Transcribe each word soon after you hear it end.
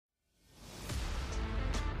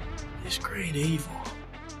This great evil,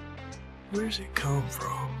 where's it come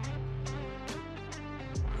from?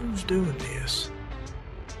 Who's doing this?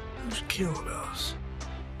 Who's killing us?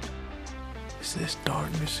 Is this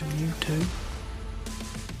darkness in you too?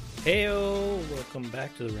 Heyo, welcome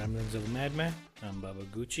back to the Ramblings of a Madman. I'm Baba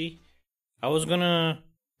Gucci. I was gonna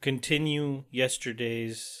continue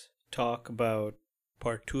yesterday's talk about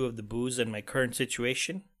part 2 of the booze and my current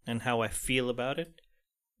situation and how I feel about it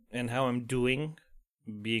and how I'm doing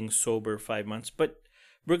being sober 5 months, but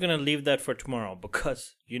we're gonna leave that for tomorrow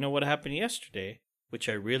because you know what happened yesterday, which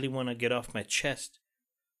I really want to get off my chest,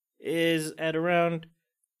 is at around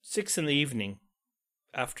 6 in the evening.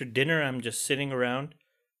 After dinner, I'm just sitting around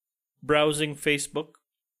browsing Facebook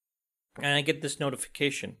and I get this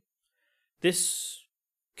notification. This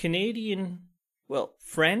Canadian,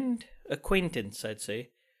 friend, acquaintance, I'd say.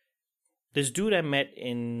 This dude I met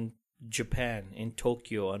in Japan, in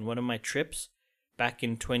Tokyo, on one of my trips back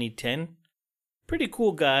in 2010. Pretty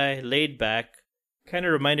cool guy, laid back. Kind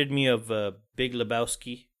of reminded me of Big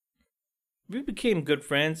Lebowski. We became good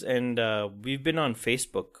friends and we've been on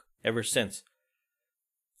Facebook ever since.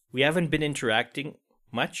 We haven't been interacting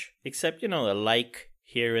much, except, a like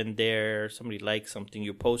here and there. Somebody likes something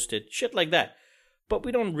you posted, shit like that. But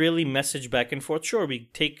we don't really message back and forth. Sure,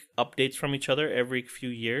 we take updates from each other every few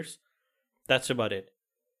years. That's about it.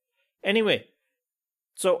 Anyway,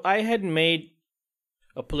 so I had made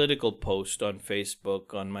a political post on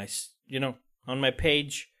Facebook on my, on my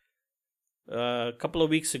page a couple of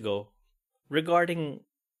weeks ago regarding,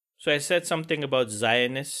 so I said something about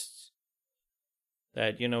Zionists,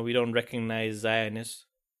 that, we don't recognize Zionists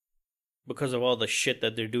because of all the shit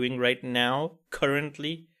that they're doing right now,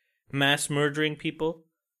 currently, mass murdering people.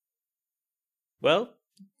 Well,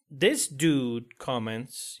 this dude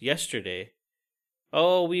comments yesterday,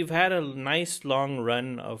 "Oh, we've had a nice long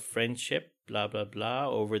run of friendship, blah, blah, blah,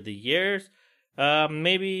 over the years.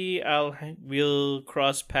 Maybe we'll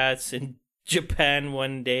cross paths in Japan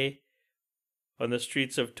one day on the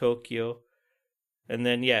streets of Tokyo. And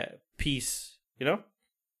then, peace,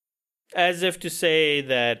 As if to say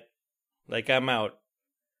that, I'm out.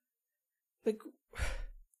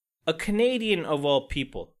 A Canadian of all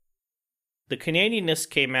people. The Canadianness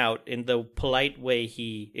came out in the polite way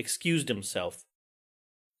he excused himself.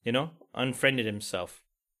 Unfriended himself.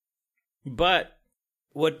 But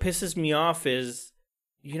what pisses me off is,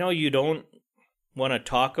 you don't want to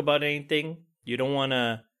talk about anything. You don't want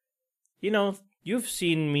to, you've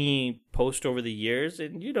seen me post over the years,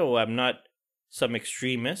 and I'm not some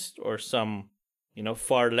extremist or some,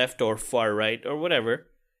 far left or far right or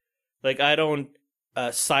whatever. I don't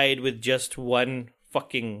side with just one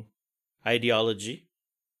fucking ideology.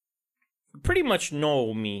 Pretty much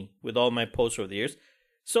know me with all my posts over the years.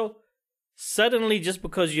 So, suddenly, just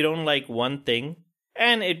because you don't like one thing,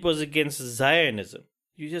 and it was against Zionism,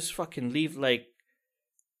 you just fucking leave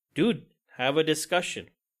dude, have a discussion.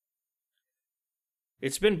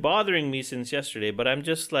 It's been bothering me since yesterday, but I'm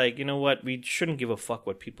just you know what? We shouldn't give a fuck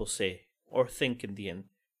what people say or think in the end.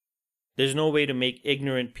 There's no way to make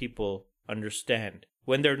ignorant people understand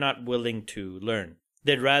when they're not willing to learn.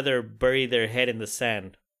 They'd rather bury their head in the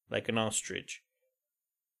sand like an ostrich.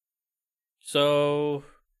 So,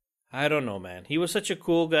 I don't know, man. He was such a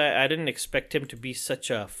cool guy. I didn't expect him to be such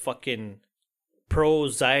a fucking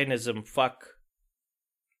pro-Zionism fuck.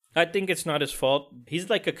 I think it's not his fault. He's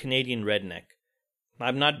like a Canadian redneck.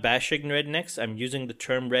 I'm not bashing rednecks. I'm using the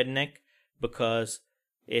term redneck because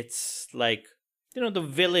it's the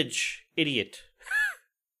village idiot.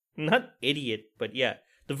 Not idiot, but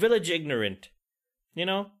the village ignorant.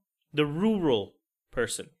 The rural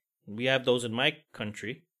person. We have those in my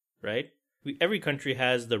country, right? Every country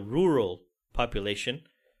has the rural population.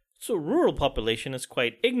 So rural population is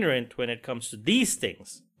quite ignorant when it comes to these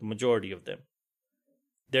things, the majority of them.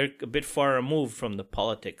 They're a bit far removed from the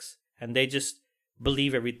politics, and they just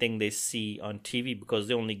believe everything they see on TV because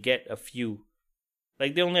they only get a few,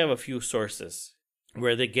 they only have a few sources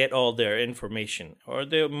where they get all their information, or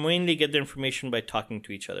they mainly get their information by talking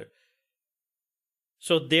to each other.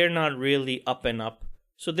 So they're not really up and up.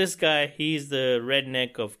 So this guy, he's the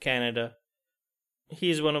redneck of Canada.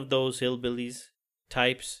 He's one of those hillbillies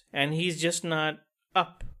types, and he's just not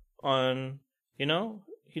up on,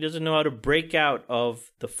 he doesn't know how to break out of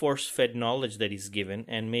the force-fed knowledge that he's given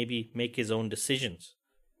and maybe make his own decisions.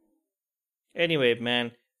 Anyway,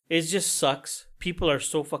 man, it just sucks. People are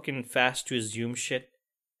so fucking fast to assume shit.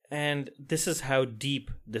 And this is how deep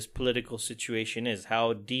this political situation is.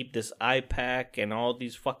 How deep this IPAC and all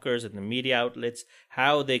these fuckers and the media outlets,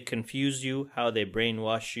 how they confuse you, how they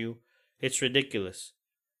brainwash you. It's ridiculous.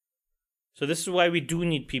 So this is why we do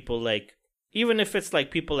need people like Even if it's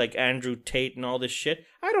like people like Andrew Tate and all this shit.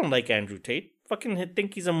 I don't like Andrew Tate. Fucking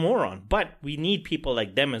think he's a moron. But we need people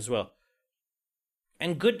like them as well.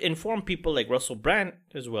 And good informed people like Russell Brand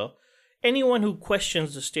as well. Anyone who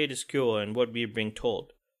questions the status quo and what we're being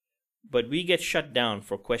told. But we get shut down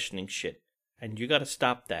for questioning shit. And you gotta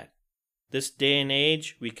stop that. This day and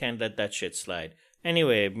age, we can't let that shit slide.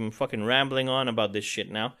 Anyway, I've been fucking rambling on about this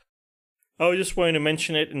shit now. I was just wanting to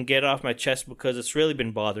mention it and get it off my chest because it's really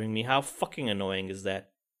been bothering me. How fucking annoying is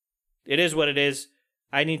that? It is what it is.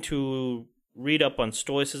 I need to read up on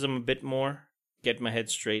stoicism a bit more, get my head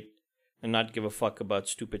straight, and not give a fuck about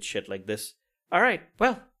stupid shit like this. Alright,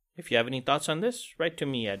 well, if you have any thoughts on this, write to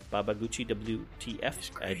me at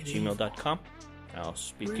babagucciwtf@gmail.com. I'll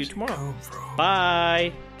speak to you tomorrow.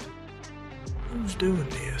 Bye! Who's doing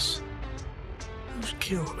this? Who's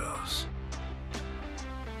killed us?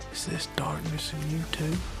 Is this darkness in you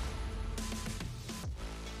too?